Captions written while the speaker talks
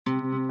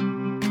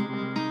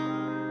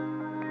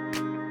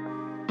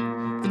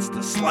It's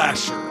the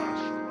Slasher.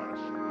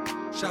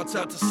 Shouts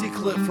out to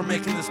C-Clip for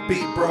making this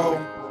beat, bro.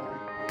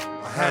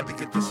 I had to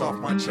get this off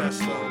my chest,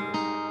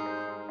 though.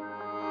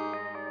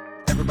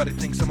 Everybody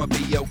thinks I'ma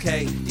be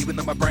okay, even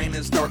though my brain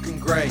is dark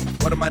and gray.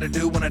 What am I to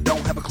do when I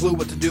don't have a clue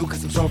what to do?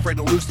 Cause I'm so afraid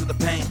to lose to the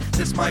pain.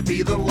 This might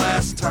be the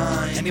last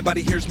time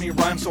anybody hears me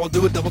rhyme, so I'll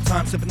do it double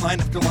time, sipping line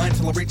after line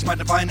till I reach my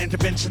divine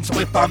intervention. So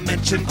if I'm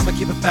mentioned, I'ma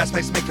keep it fast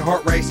paced, make your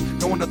heart race.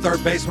 Going to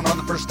third base when on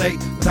the first date.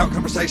 Without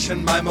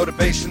conversation, my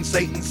motivation,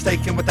 Satan's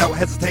taken without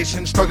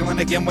hesitation. Struggling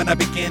again when I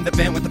begin to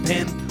vent with the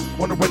pen.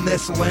 Wonder when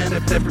this'll end,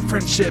 if every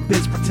friendship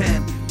is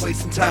pretend.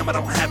 Wasting time, I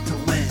don't have to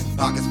lend.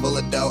 Pockets full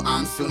of dough,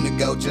 I'm soon to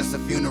go. Just a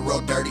funeral,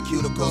 dirty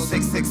cuticles.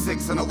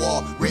 666 on the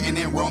wall, written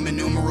in Roman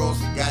numerals.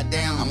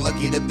 Goddamn, I'm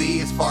lucky to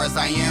be as far as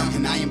I am,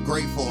 and I am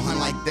grateful,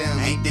 unlike them.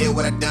 Ain't did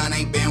what I done,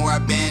 ain't been where I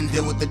been.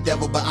 Deal with the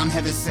devil, but I'm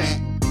heaven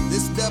sent.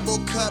 This double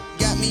cup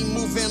got me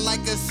moving like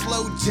a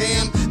slow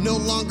jam. No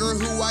longer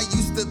who I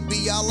used to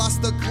be, I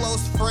lost a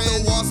close friend.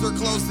 The walls are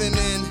closing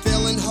in,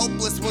 feeling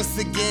hopeless once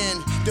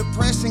again.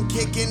 Depression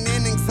kicking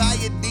in,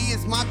 anxiety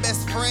is my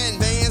best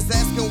friend. Fans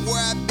asking where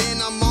I've been,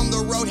 I'm on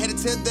the road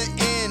headed to the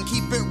end.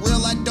 Keep it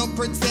real, I don't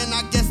pretend,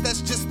 I guess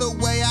that's just the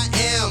way I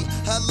am.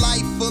 A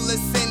life full of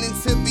sin, and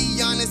to be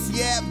honest,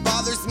 yeah, it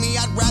bothers me.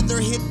 I'd rather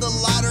hit the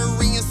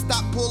lottery and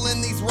stop pulling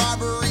these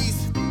robberies.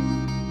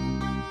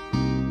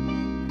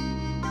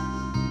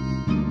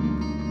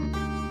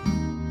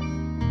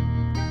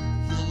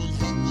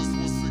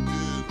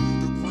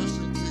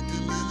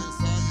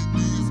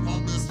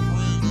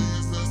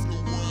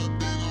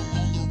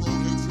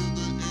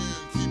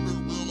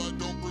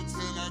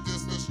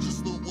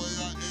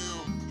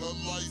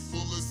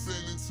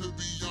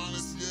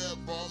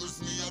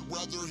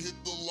 Rather hit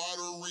the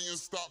lottery and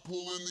stop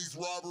pulling these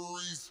robberies.